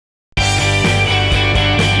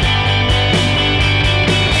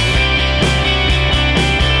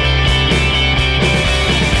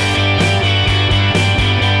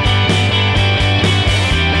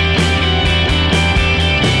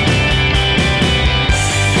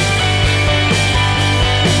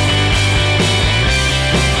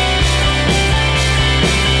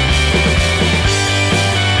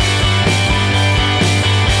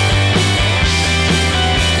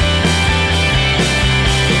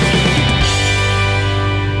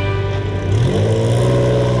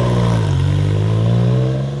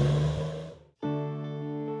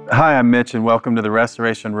Hi, I'm Mitch, and welcome to the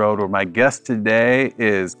Restoration Road, where my guest today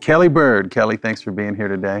is Kelly Byrd. Kelly, thanks for being here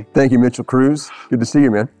today. Thank you, Mitch Kruse. Good to see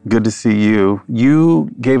you, man. Good to see you.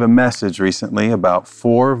 You gave a message recently about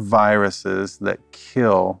 4 viruses that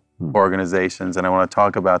kill organizations, and I want to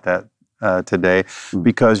talk about that today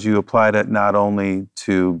because you applied it not only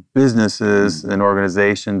to businesses and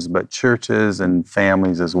organizations, but churches and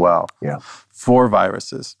families as well. Yeah. 4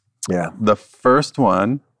 viruses. Yeah. The first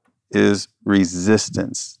one is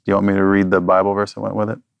resistance. Do you want me to read the Bible verse that went with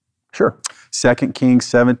it? Sure. 2 Kings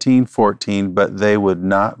 17:14, but they would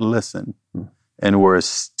not listen and were as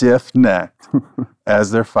stiff-necked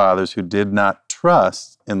as their fathers who did not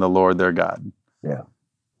trust in the Lord their God. Yeah.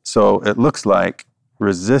 So it looks like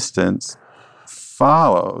resistance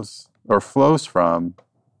follows or flows from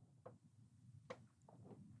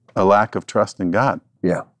a lack of trust in God.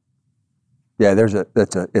 Yeah. Yeah,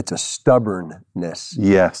 it's a stubbornness.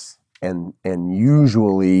 Yes. And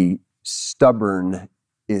usually stubborn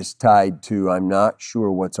is tied to I'm not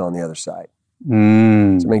sure what's on the other side.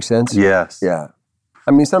 Does it make sense? Yes. Yeah.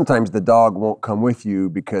 I mean, sometimes the dog won't come with you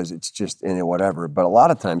because it's just in it, whatever. But a lot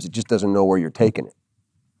of times it just doesn't know where you're taking it.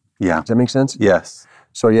 Yeah. Does that make sense? Yes.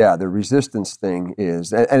 So yeah, the resistance thing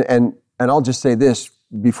is, and I'll just say this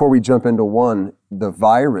before we jump into one, the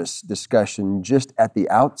virus discussion just at the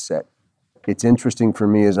outset. It's interesting for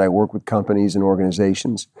me as I work with companies and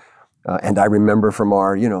organizations, and I remember from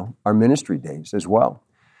our ministry days as well.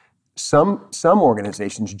 Some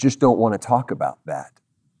organizations just don't want to talk about that.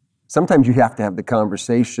 Sometimes you have to have the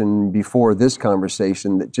conversation before this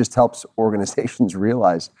conversation that just helps organizations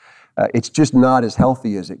realize it's just not as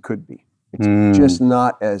healthy as it could be. It's just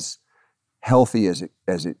not as healthy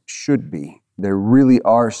as it should be. There really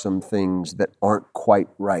are some things that aren't quite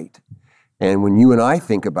right. And when you and I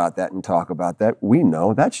think about that and talk about that, we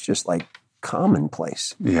know that's just like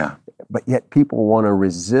commonplace. Yeah. But yet people want to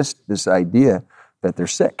resist this idea that they're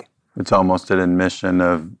sick. It's almost an admission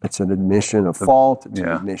of... It's an admission of fault. It's an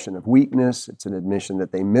admission of weakness. It's an admission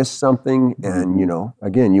that they missed something. And,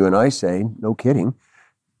 again, you and I say, no kidding.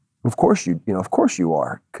 Of course you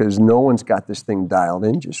are, because no one's got this thing dialed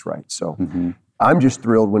in just right. So I'm just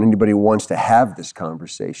thrilled when anybody wants to have this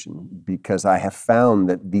conversation because I have found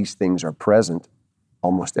that these things are present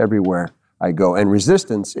almost everywhere I go. And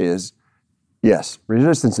resistance is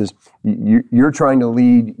you're trying to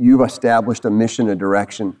lead, you've established a mission, a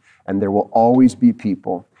direction, and there will always be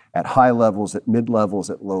people at high levels, at mid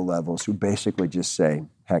levels, at low levels who basically just say,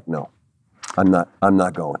 heck no, I'm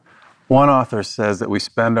not going. One author says that we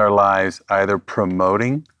spend our lives either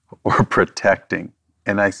promoting or protecting.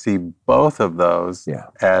 And I see both of those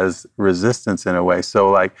as resistance in a way. So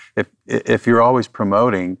like if you're always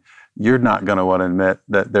promoting, you're not going to want to admit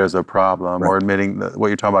that there's a problem or admitting that what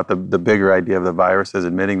you're talking about, the bigger idea of the virus is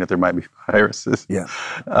admitting that there might be viruses. Yeah.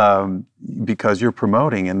 Because you're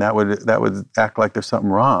promoting and that would act like there's something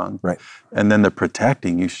wrong. Right. And then the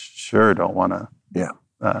protecting, you sure don't want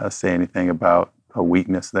to say anything about a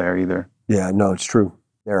weakness there either. Yeah, no, it's true.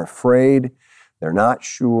 They're afraid. They're not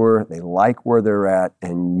sure, they like where they're at,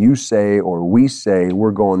 and you say, or we say,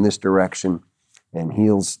 we're going this direction, and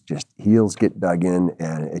heels get dug in,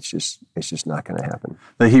 and it's just not going to happen.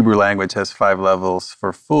 The Hebrew language has 5 levels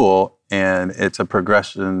for fool, and it's a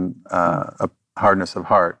progression of hardness of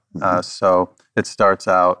heart. So it starts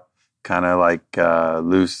out kind of like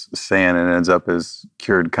loose sand and ends up as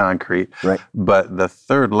cured concrete. Right. But the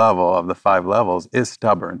 3rd level of the 5 levels is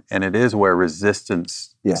stubborn, and it is where resistance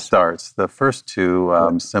starts. The first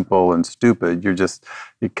 2, simple and stupid, you're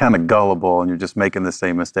kind of gullible and you're just making the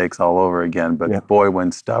same mistakes all over again. But boy,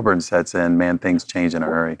 when stubborn sets in, man, things change in a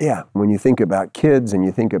hurry. Yeah. When you think about kids and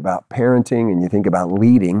you think about parenting and you think about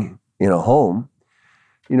leading in a home,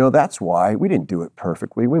 that's why we didn't do it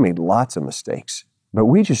perfectly. We made lots of mistakes. But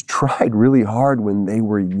we just tried really hard when they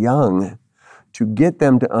were young to get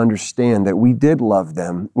them to understand that we did love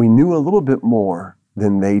them. We knew a little bit more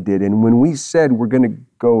than they did. And when we said we're going to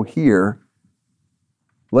go here,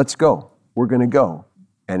 let's go. We're going to go.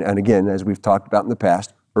 And again, as we've talked about in the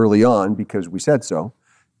past, early on because we said so,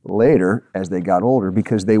 later as they got older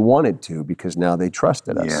because they wanted to, because now they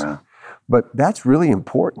trusted us. Yeah. But that's really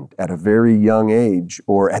important at a very young age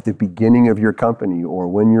or at the beginning of your company or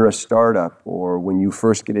when you're a startup or when you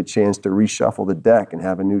first get a chance to reshuffle the deck and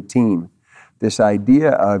have a new team. This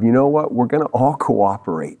idea of, we're going to all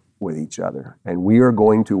cooperate with each other and we are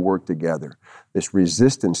going to work together. This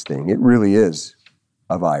resistance thing, it really is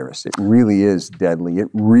a virus. It really is deadly. It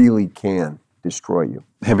really can destroy you.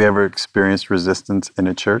 Have you ever experienced resistance in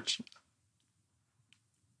a church?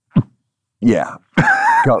 Yeah.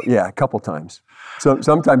 Yeah, a couple times. So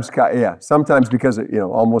sometimes because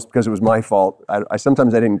almost because it was my fault.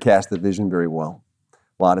 Sometimes I didn't cast the vision very well.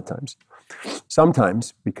 A lot of times.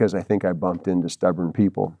 Sometimes because I think I bumped into stubborn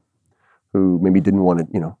people who maybe didn't want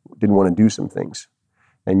to do some things.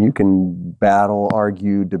 And you can battle,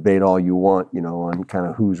 argue, debate all you want, on kind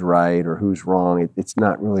of who's right or who's wrong. It's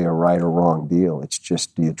not really a right or wrong deal. It's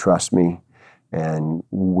just, do you trust me? And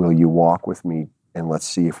will you walk with me? And let's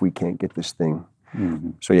see if we can't get this thing.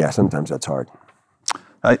 Mm-hmm. So yeah, sometimes that's hard.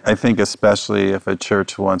 I think especially if a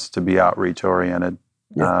church wants to be outreach oriented,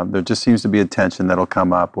 there just seems to be a tension that'll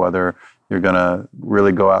come up, whether you're going to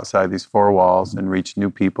really go outside these four walls and reach new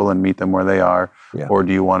people and meet them where they are, or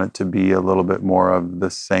do you want it to be a little bit more of the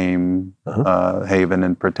same haven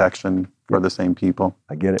and protection for the same people?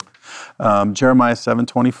 I get it. Jeremiah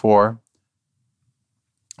 7:24,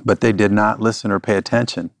 but they did not listen or pay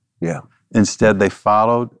attention. Yeah. Instead, they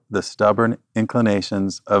followed the stubborn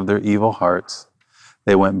inclinations of their evil hearts.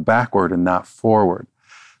 They went backward and not forward.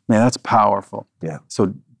 Man, that's powerful. Yeah.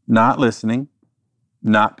 So not listening,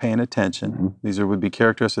 not paying attention. These would be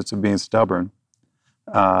characteristics of being stubborn.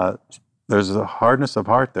 There's a hardness of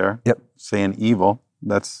heart there. Yep. Saying evil.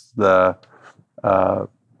 That's the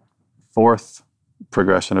fourth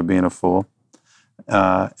progression of being a fool.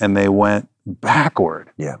 And they went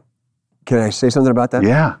backward. Yeah. Can I say something about that?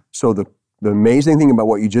 Yeah. So the amazing thing about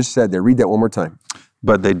what you just said there, read that one more time.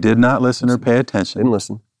 But they did not listen or pay attention. Didn't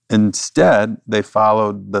listen. Instead, they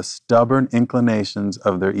followed the stubborn inclinations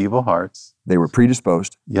of their evil hearts. They were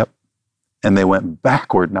predisposed. Yep. And they went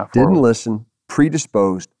backward, not forward. Didn't listen,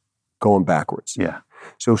 predisposed, going backwards. Yeah.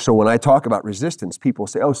 So when I talk about resistance, people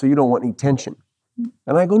say, oh, so you don't want any tension.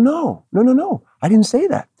 And I go, no. I didn't say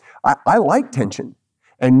that. I like tension.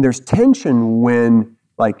 And there's tension when,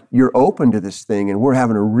 like, you're open to this thing and we're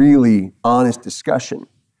having a really honest discussion.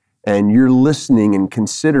 And you're listening and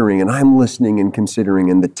considering, and I'm listening and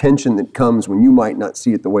considering, and the tension that comes when you might not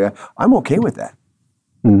see it the way I'm okay with that.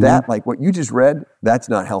 Mm-hmm. That, like what you just read, that's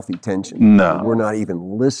not healthy tension. No. We're not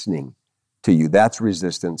even listening to you. That's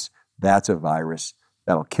resistance. That's a virus.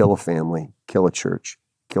 That'll kill a family, kill a church,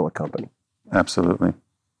 kill a company. Absolutely.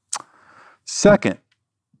 Second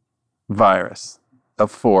virus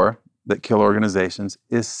of 4 that kill organizations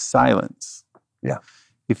is silence. Yeah.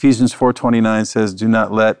 Ephesians 4:29 says, do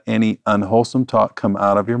not let any unwholesome talk come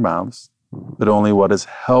out of your mouths, but only what is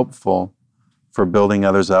helpful for building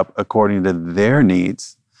others up according to their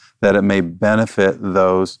needs, that it may benefit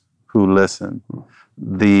those who listen.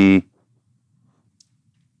 The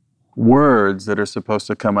words that are supposed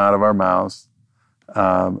to come out of our mouths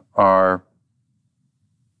are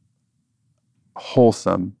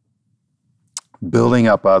wholesome, building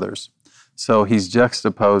up others. So he's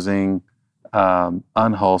juxtaposing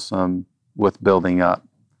unwholesome with building up.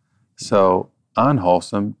 So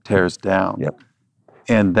unwholesome tears down. Yep.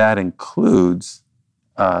 And that includes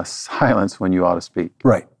silence when you ought to speak.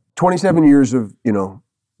 Right. 27 years of,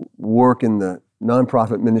 work in the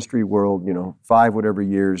nonprofit ministry world, 5 whatever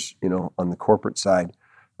years, on the corporate side.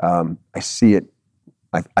 I see it.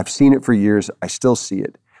 I've seen it for years. I still see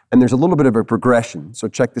it. And there's a little bit of a progression. So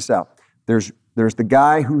check this out. There's the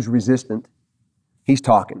guy who's resistant. He's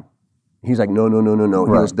talking. He's like, no.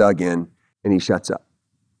 Right. Heels dug in, and he shuts up.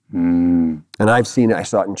 And I've seen it. I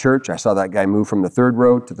saw it in church. I saw that guy move from the 3rd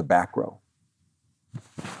row to the back row.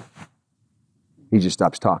 He just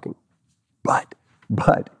stops talking. But,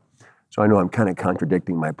 so I know I'm kind of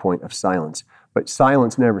contradicting my point of silence, but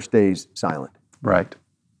silence never stays silent. Right.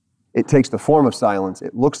 It takes the form of silence.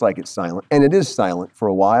 It looks like it's silent, and it is silent for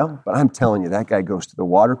a while, but I'm telling you, that guy goes to the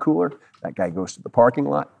water cooler. That guy goes to the parking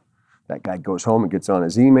lot. That guy goes home and gets on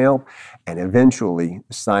his email, and eventually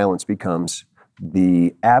silence becomes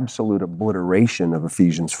the absolute obliteration of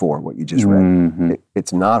Ephesians 4, what you just read. Mm-hmm.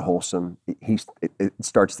 It's not wholesome. It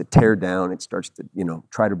starts to tear down. It starts to,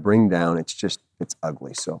 try to bring down. It's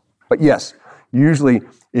ugly. So, but yes, usually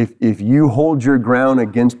if you hold your ground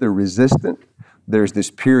against the resistant, there's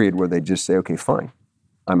this period where they just say, okay, fine,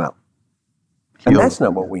 I'm out. And that's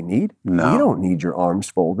not what we need. No. We don't need your arms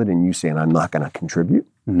folded and you saying, I'm not going to contribute.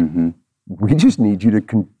 Mm-hmm. We just need you to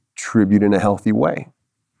contribute in a healthy way.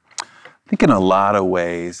 I think in a lot of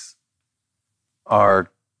ways, the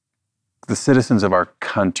citizens of our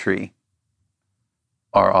country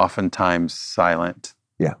are oftentimes silent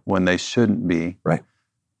when they shouldn't be. Right.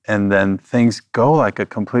 And then things go like a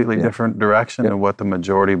completely different direction than what the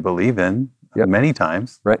majority believe in many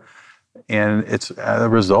times. Right. And it's a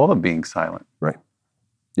result of being silent. Right.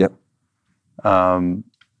 Yep.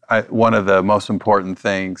 One of the most important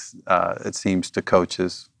things, it seems to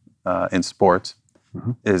coaches in sports,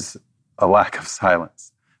 is a lack of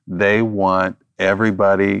silence. They want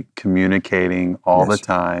everybody communicating all the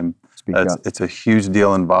time. It's a huge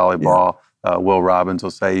deal in volleyball. Will Robbins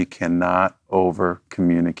will say you cannot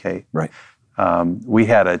over-communicate. Right. We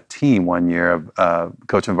had a team one year of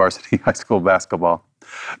coaching varsity high school basketball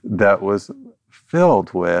that was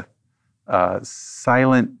filled with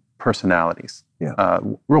silent personalities,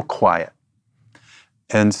 real quiet.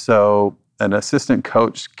 And so an assistant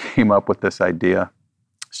coach came up with this idea.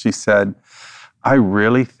 She said, I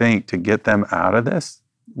really think to get them out of this,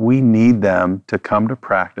 we need them to come to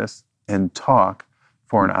practice and talk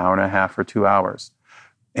for an hour and a half or 2 hours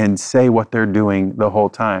and say what they're doing the whole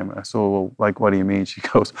time. I said, well, like, what do you mean? She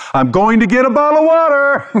goes, I'm going to get a bottle of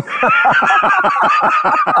water.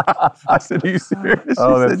 I said, are you serious?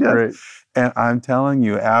 Oh, she that's said, yes. great. And I'm telling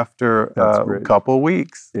you, after a couple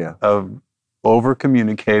weeks of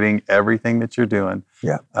over-communicating everything that you're doing,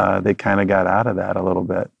 they kind of got out of that a little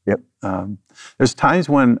bit. There's times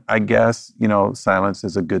when I guess, silence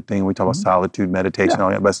is a good thing. We talk about solitude, meditation, all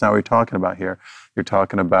that, but that's not what we're talking about here. You're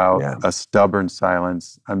talking about a stubborn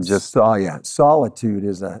silence. Solitude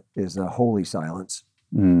is a holy silence.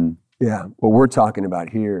 Yeah. What we're talking about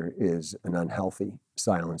here is an unhealthy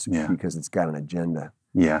silence because it's got an agenda.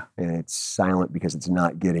 Yeah. And it's silent because it's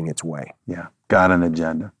not getting its way. Yeah. Got an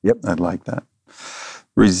agenda. Yep. I'd like that.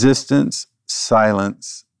 Resistance,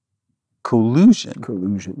 silence, collusion.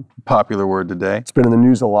 Collusion. Popular word today. It's been in the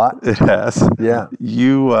news a lot. It has. Yeah.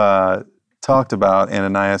 You talked about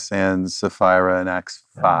Ananias and Sapphira in Acts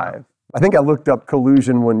 5. I think I looked up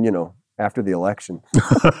collusion when, after the election.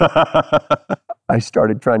 I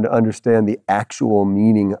started trying to understand the actual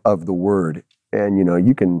meaning of the word. And,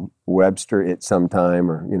 you can Webster it sometime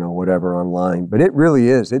or, whatever online. But it really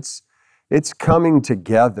is. It's coming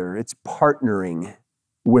together. It's partnering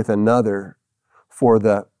with another for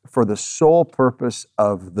the sole purpose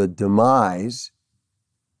of the demise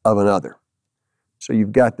of another. So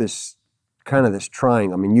you've got this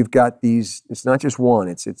triangle. I mean, you've got these, it's not just one,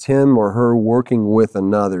 it's him or her working with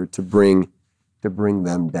another to bring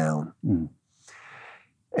them down.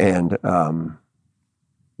 And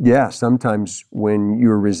sometimes when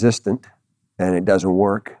you're resistant and it doesn't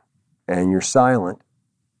work, and you're silent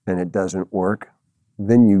and it doesn't work,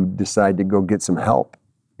 then you decide to go get some help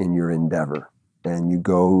in your endeavor. And you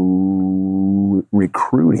go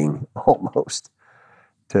recruiting almost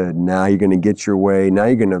to now you're going to get your way. Now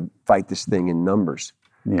you're going to fight this thing in numbers.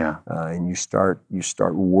 Yeah. And you start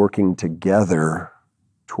working together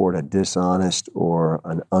toward a dishonest or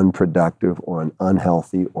an unproductive or an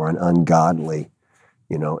unhealthy or an ungodly,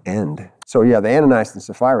 end. So the Ananias and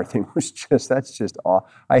Sapphira thing was that's just awful.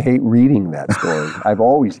 I hate reading that story. I've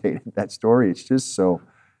always hated that story. It's just so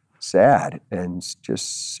sad and it's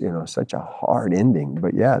just, such a hard ending.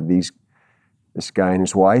 But this guy and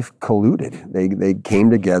his wife colluded. They came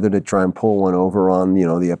together to try and pull one over on,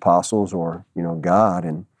 the apostles or, God,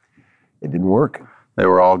 and it didn't work. They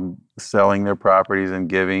were all selling their properties and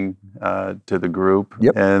giving to the group.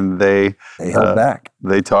 Yep. And they held back.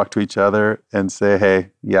 They talk to each other and say,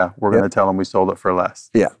 hey, we're going to tell them we sold it for less.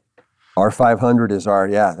 Yeah. Our 500 is our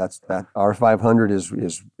 500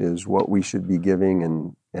 is what we should be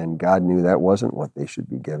giving, and God knew that wasn't what they should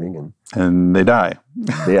be giving, and they die.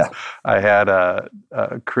 Yeah. I had a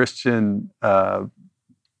Christian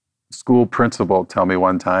school principal tell me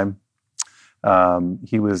one time,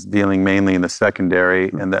 he was dealing mainly in the secondary,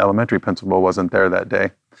 and the elementary principal wasn't there that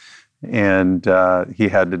day. And he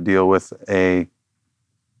had to deal with a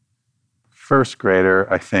first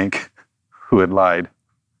grader, I think, who had lied.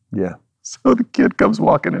 Yeah. So the kid comes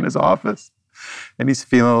walking in his office, and he's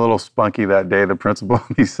feeling a little spunky that day, the principal.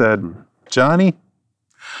 He said, Johnny,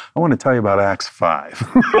 I want to tell you about Acts 5.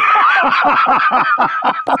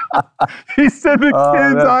 He said the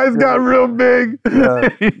kid's eyes got real big. Yeah.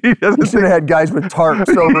 He should have had guys with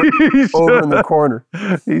tarps over in the corner.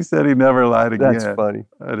 He said he never lied again. That's funny.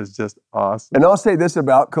 That is just awesome. And I'll say this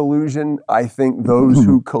about collusion. I think those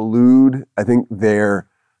who collude, I think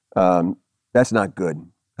that's not good.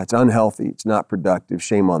 That's unhealthy. It's not productive.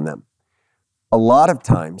 Shame on them. A lot of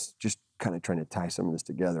times, just kind of trying to tie some of this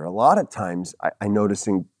together, a lot of times I notice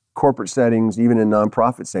in corporate settings, even in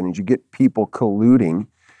nonprofit settings, you get people colluding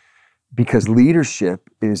because leadership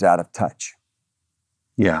is out of touch.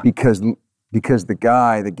 Yeah. Because the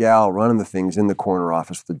guy, the gal running the thing's in the corner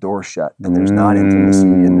office with the door shut, and there's not intimacy,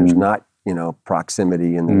 and there's not,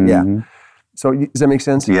 proximity, and So does that make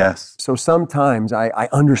sense? Yes. So sometimes I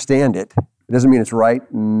understand it. It doesn't mean it's right,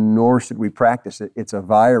 nor should we practice it. It's a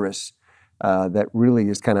virus that really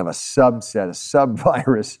is kind of a subset, a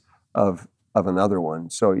sub-virus of another one.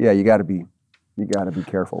 So you got to be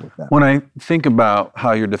careful with that. When I think about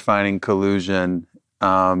how you're defining collusion,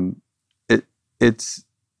 it's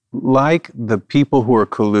like the people who are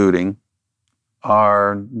colluding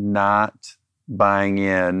are not buying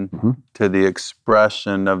in to the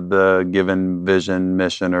expression of the given vision,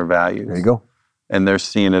 mission, or values. There you go. And they're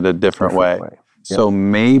seeing it a different way. Yep. So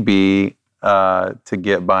maybe to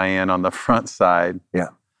get buy-in on the front side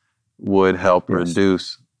would help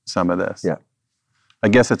reduce some of this. Yeah. I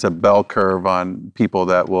guess it's a bell curve on people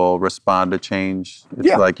that will respond to change.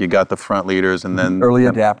 It's like you got the front leaders and then... Early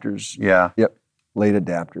adapters. Yeah. Yep. Late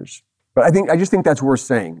adapters. But I just think that's worth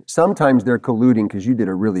saying. Sometimes they're colluding because you did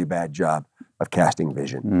a really bad job of casting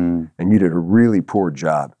vision. And you did a really poor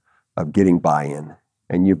job of getting buy-in.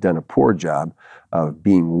 And you've done a poor job of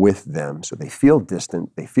being with them. So they feel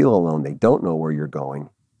distant, they feel alone, they don't know where you're going.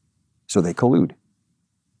 So they collude.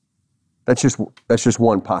 That's just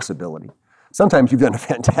one possibility. Sometimes you've done a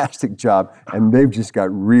fantastic job and they've just got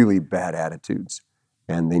really bad attitudes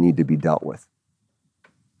and they need to be dealt with.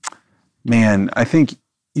 Man, I think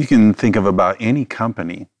you can think of about any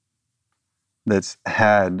company that's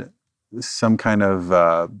had some kind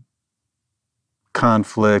of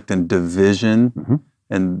conflict and division,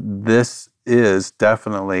 and this is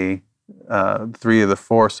definitely 3 of the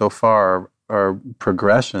 4 so far are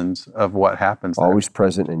progressions of what happens there. Always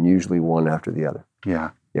present and usually one after the other. Yeah.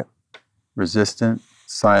 Yeah. Resistant,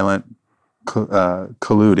 silent,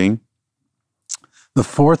 colluding. The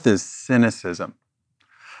 4th is cynicism.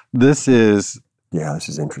 This is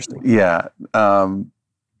interesting. Yeah.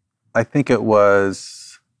 I think it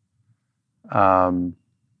was one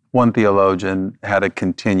theologian had a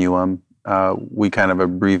continuum. We kind of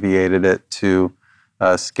abbreviated it to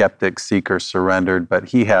skeptic, seeker, surrendered, but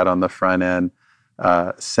he had on the front end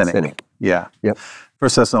cynic. Yeah. Yep. 1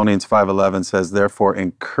 Thessalonians 5:11 says, "Therefore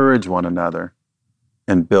encourage one another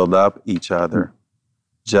and build up each other,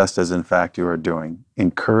 just as in fact you are doing."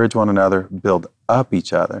 Encourage one another, build up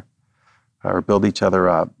each other, or build each other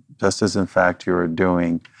up, just as in fact you are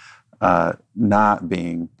doing, not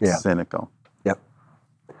being cynical. Yep.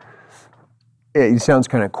 It sounds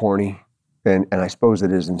kind of corny, and I suppose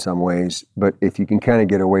it is in some ways, but if you can kind of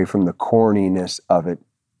get away from the corniness of it,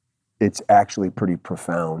 it's actually pretty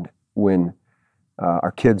profound. When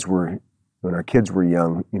our kids were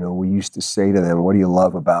young, we used to say to them, "What do you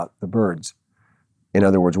love about the Byrds?" In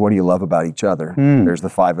other words, what do you love about each other? There's the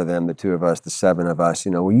 5 of them, the 2 of us, the 7 of us.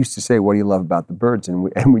 We used to say, "What do you love about the Byrds?"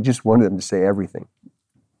 And we just wanted them to say everything.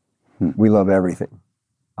 We love everything.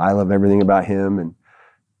 I love everything about him, and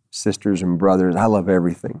sisters and brothers, I love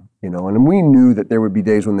everything. And we knew that there would be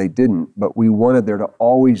days when they didn't, but we wanted there to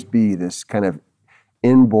always be this kind of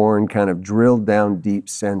inborn, kind of drilled down deep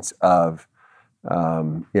sense of,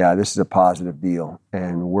 this is a positive deal,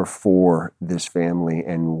 and we're for this family,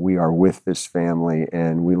 and we are with this family,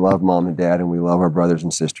 and we love mom and dad, and we love our brothers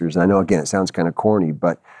and sisters. I know, again, it sounds kind of corny,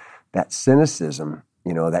 but that cynicism,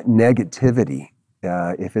 that negativity,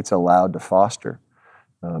 if it's allowed to foster,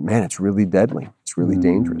 man, it's really deadly. It's really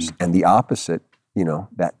dangerous. And the opposite,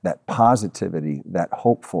 that positivity, that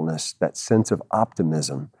hopefulness, that sense of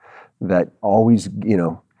optimism, that always,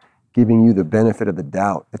 giving you the benefit of the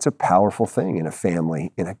doubt. It's a powerful thing in a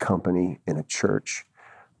family, in a company, in a church.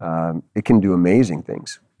 It can do amazing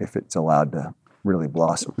things if it's allowed to really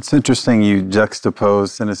blossom. It's interesting you juxtapose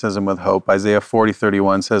cynicism with hope. Isaiah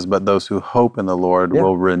 40:31 says, "But those who hope in the Lord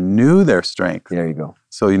will renew their strength." There you go.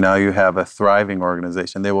 So now you have a thriving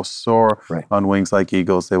organization. They will soar on wings like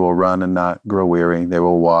eagles. They will run and not grow weary. They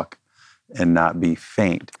will walk and not be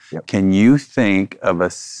faint. Yep. Can you think of a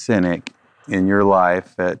cynic in your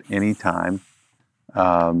life at any time,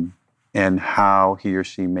 and how he or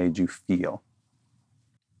she made you feel?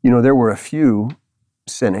 There were a few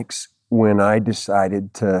cynics when I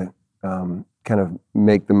decided to kind of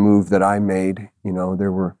make the move that I made.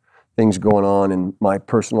 There were things going on in my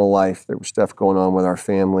personal life. There was stuff going on with our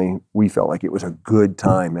family. We felt like it was a good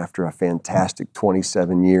time after a fantastic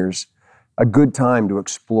 27 years, a good time to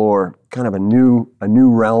explore kind of a new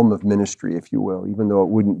realm of ministry, if you will, even though it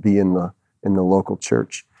wouldn't be in the local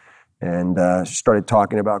church. And started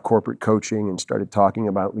talking about corporate coaching and started talking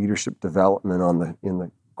about leadership development in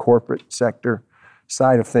the corporate sector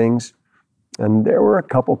side of things. And there were a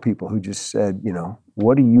couple people who just said,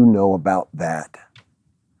 what do you know about that?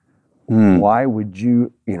 Why would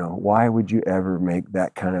you ever make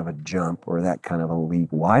that kind of a jump or that kind of a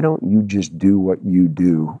leap? Why don't you just do what you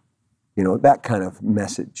do? That kind of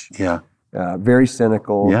message. Yeah. Very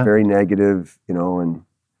cynical, very negative,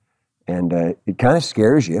 and it kind of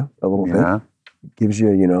scares you a little bit. It gives you,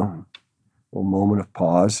 a little moment of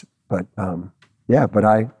pause. But but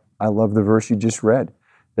I love the verse you just read.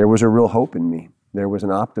 There was a real hope in me. There was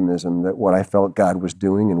an optimism that what I felt God was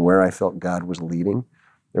doing and where I felt God was leading,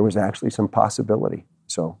 there was actually some possibility.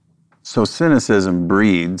 So cynicism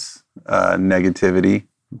breeds negativity,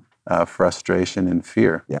 frustration, and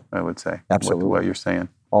fear, I would say. Absolutely. What you're saying.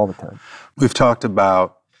 All the time. We've talked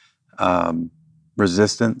about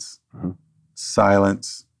resistance,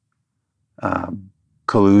 silence,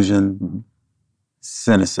 collusion,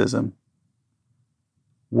 cynicism.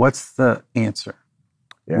 What's the answer?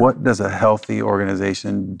 Yeah. What does a healthy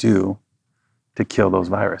organization do to kill those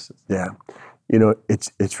viruses? Yeah.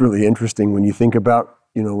 It's really interesting when you think about,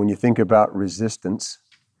 resistance,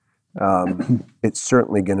 it's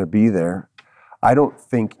certainly going to be there. I don't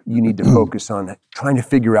think you need to focus on trying to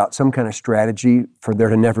figure out some kind of strategy for there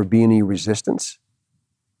to never be any resistance.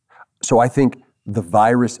 So I think the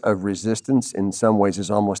virus of resistance in some ways is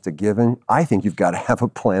almost a given. I think you've got to have a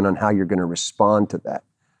plan on how you're going to respond to that.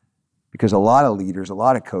 Because a lot of leaders, a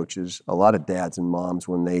lot of coaches, a lot of dads and moms,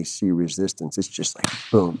 when they see resistance, it's just like,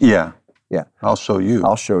 boom. Yeah. Yeah. I'll show you.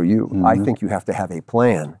 Mm-hmm. I think you have to have a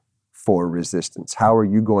plan for resistance. How are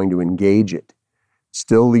you going to engage it?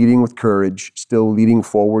 Still leading with courage, still leading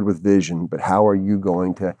forward with vision, but how are you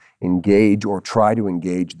going to engage or try to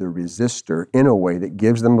engage the resistor in a way that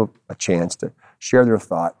gives them a chance to share their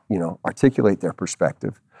thought, articulate their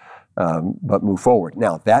perspective, but move forward.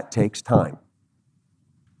 Now, that takes time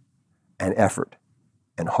and effort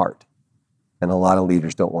and heart. And a lot of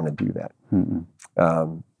leaders don't want to do that.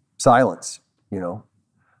 Silence,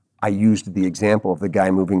 I used the example of the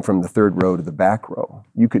guy moving from the third row to the back row.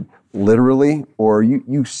 You could literally or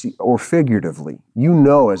you see or figuratively,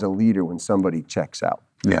 as a leader when somebody checks out.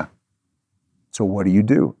 Yeah. So what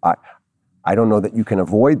do? I don't know that you can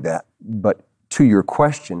avoid that, but to your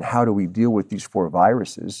question, how do we deal with these 4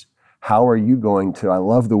 viruses? How are you going to, I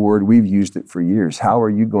love the word, we've used it for years, how are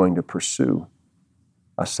you going to pursue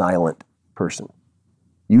a silent person?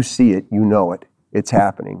 You see it, you know it, it's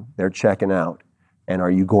happening, they're checking out, and are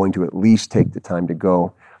you going to at least take the time to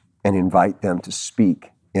go and invite them to speak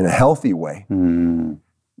in a healthy way,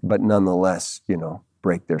 but nonetheless,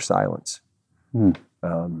 break their silence?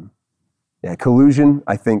 Collusion,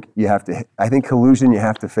 I think collusion you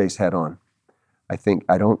have to face head on. I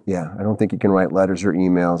don't think you can write letters or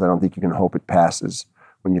emails. I don't think you can hope it passes.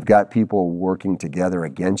 When you've got people working together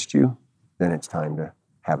against you, then it's time to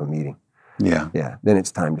have a meeting. Yeah. Yeah. Then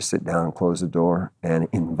it's time to sit down and close the door and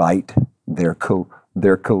invite their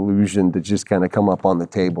collusion to just kind of come up on the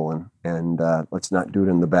table and let's not do it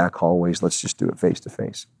in the back hallways. Let's just do it face to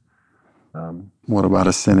face. What about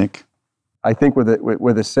a cynic? I think with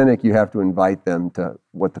a cynic, you have to invite them to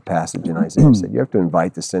what the passage in Isaiah said. You have to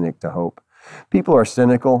invite the cynic to hope. People are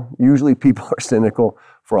cynical. Usually people are cynical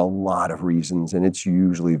for a lot of reasons, and it's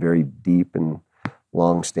usually very deep and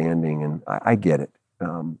long-standing, and I get it.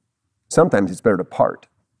 Sometimes it's better to part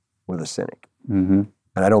with a cynic. Mm-hmm.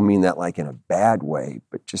 And I don't mean that like in a bad way,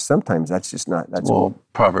 but just sometimes that's just not...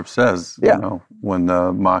 Proverbs says, when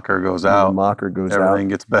the mocker goes out, everything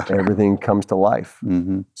gets better. Everything comes to life.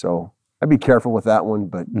 Mm-hmm. So I'd be careful with that one,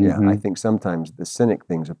 but I think sometimes the cynic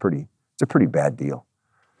thing's a pretty bad deal.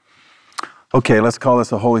 Okay, let's call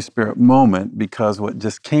this a Holy Spirit moment, because what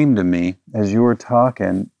just came to me as you were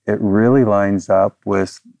talking, it really lines up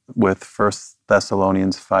with 1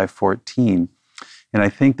 Thessalonians 5:14. And I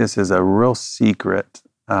think this is a real secret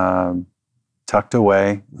tucked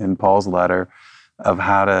away in Paul's letter of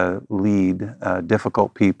how to lead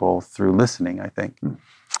difficult people through listening, I think.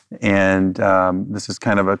 And this is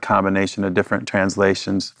kind of a combination of different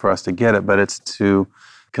translations for us to get it, but it's to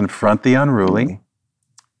confront the unruly,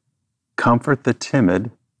 comfort the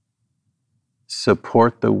timid,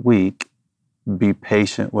 support the weak, be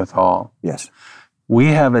patient with all. Yes. We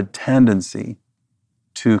have a tendency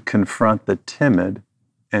to confront the timid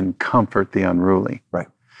and comfort the unruly. Right.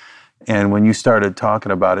 And when you started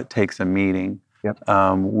talking about it takes a meeting,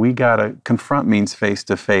 we got to, confront means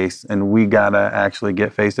face-to-face, and we got to actually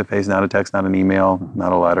get face-to-face, not a text, not an email,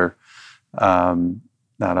 not a letter,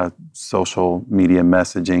 not a social media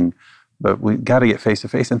messaging, but we got to get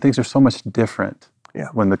face-to-face, and things are so much different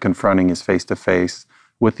when the confronting is face-to-face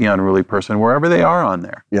with the unruly person, wherever they are on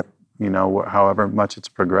there. Yep. However much it's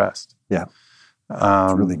progressed. Yeah.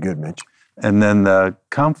 It's really good, Mitch. And then the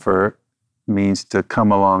comfort means to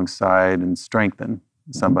come alongside and strengthen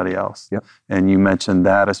somebody else. Yep. And you mentioned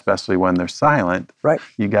that, especially when they're silent. Right.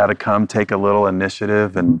 You got to come take a little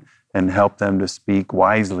initiative and help them to speak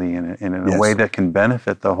wisely and in a way that can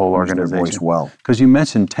benefit the whole organization. Use their voice well. Because you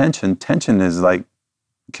mentioned tension. Tension is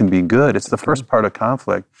can be good. It's the first part of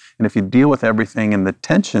conflict. And if you deal with everything in the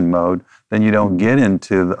tension mode, then you don't get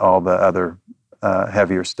into all the other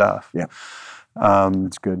heavier stuff. Yeah.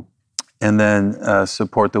 That's good. And then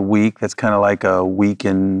support the weak. That's kind of like a weak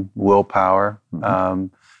in willpower.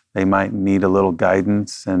 They might need a little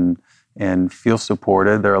guidance and feel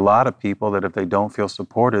supported. There are a lot of people that if they don't feel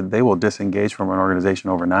supported, they will disengage from an organization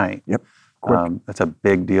overnight. Yep. That's a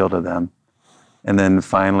big deal to them. And then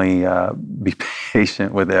finally, be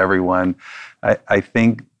patient with everyone. I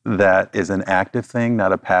think that is an active thing,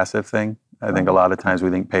 not a passive thing. I think a lot of times we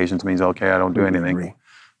think patience means, okay, I don't do anything.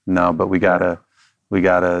 No, but we gotta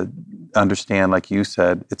understand, like you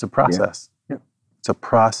said, it's a process. Yeah. It's a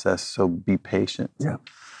process, so be patient. Yeah.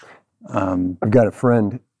 I've got a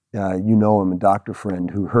friend, you know him, a doctor friend,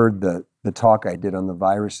 who heard the talk I did on the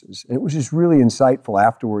viruses. And it was just really insightful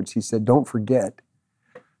afterwards. He said, don't forget.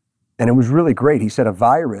 And it was really great. He said, a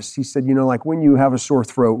virus, he said, like when you have a sore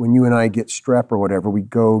throat, when you and I get strep or whatever, we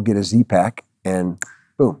go get a Z-Pack and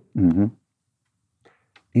boom. Mm-hmm.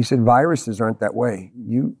 He said, viruses aren't that way.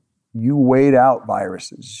 You wait out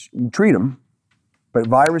viruses. You treat them, but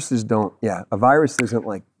viruses don't, a virus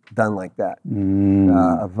isn't done like that.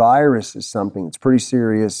 A virus is something that's pretty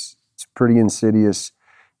serious. It's pretty insidious.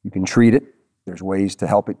 You can treat it. There's ways to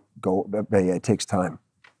help it go, but it takes time.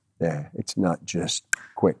 Yeah, it's not just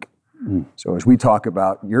quick. So as we talk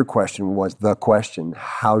about, your question was the question,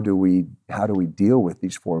 how do we deal with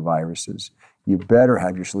these 4 viruses? You better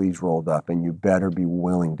have your sleeves rolled up and you better be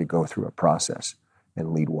willing to go through a process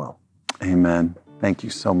and lead well. Amen. Thank you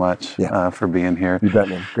so much for being here. You bet,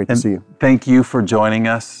 man. Great to see you. Thank you for joining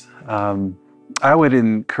us. I would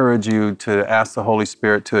encourage you to ask the Holy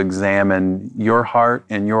Spirit to examine your heart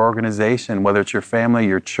and your organization, whether it's your family,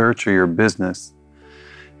 your church, or your business.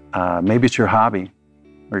 Maybe it's your hobby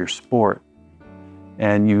or your sport.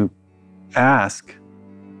 And you ask,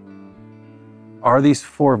 are these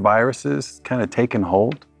 4 viruses kind of taking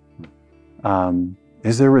hold?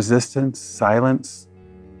 Is there resistance, silence,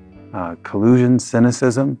 collusion,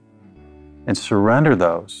 cynicism? And surrender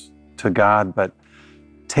those to God, but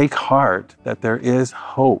take heart that there is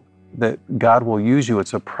hope, that God will use you.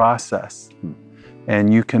 It's a process.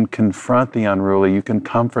 And you can confront the unruly, you can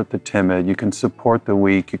comfort the timid, you can support the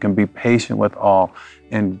weak, you can be patient with all,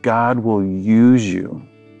 and God will use you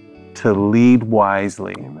to lead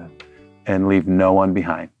wisely. Amen. And leave no one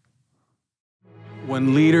behind.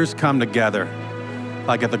 When leaders come together,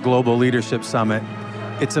 like at the Global Leadership Summit,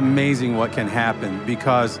 it's amazing what can happen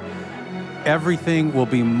because everything will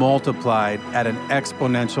be multiplied at an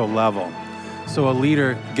exponential level. So a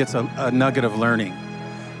leader gets a nugget of learning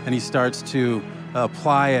and he starts to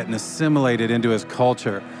apply it and assimilate it into his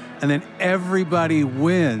culture. And then everybody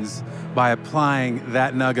wins by applying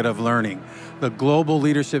that nugget of learning. The Global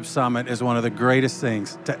Leadership Summit is one of the greatest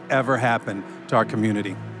things to ever happen to our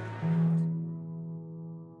community.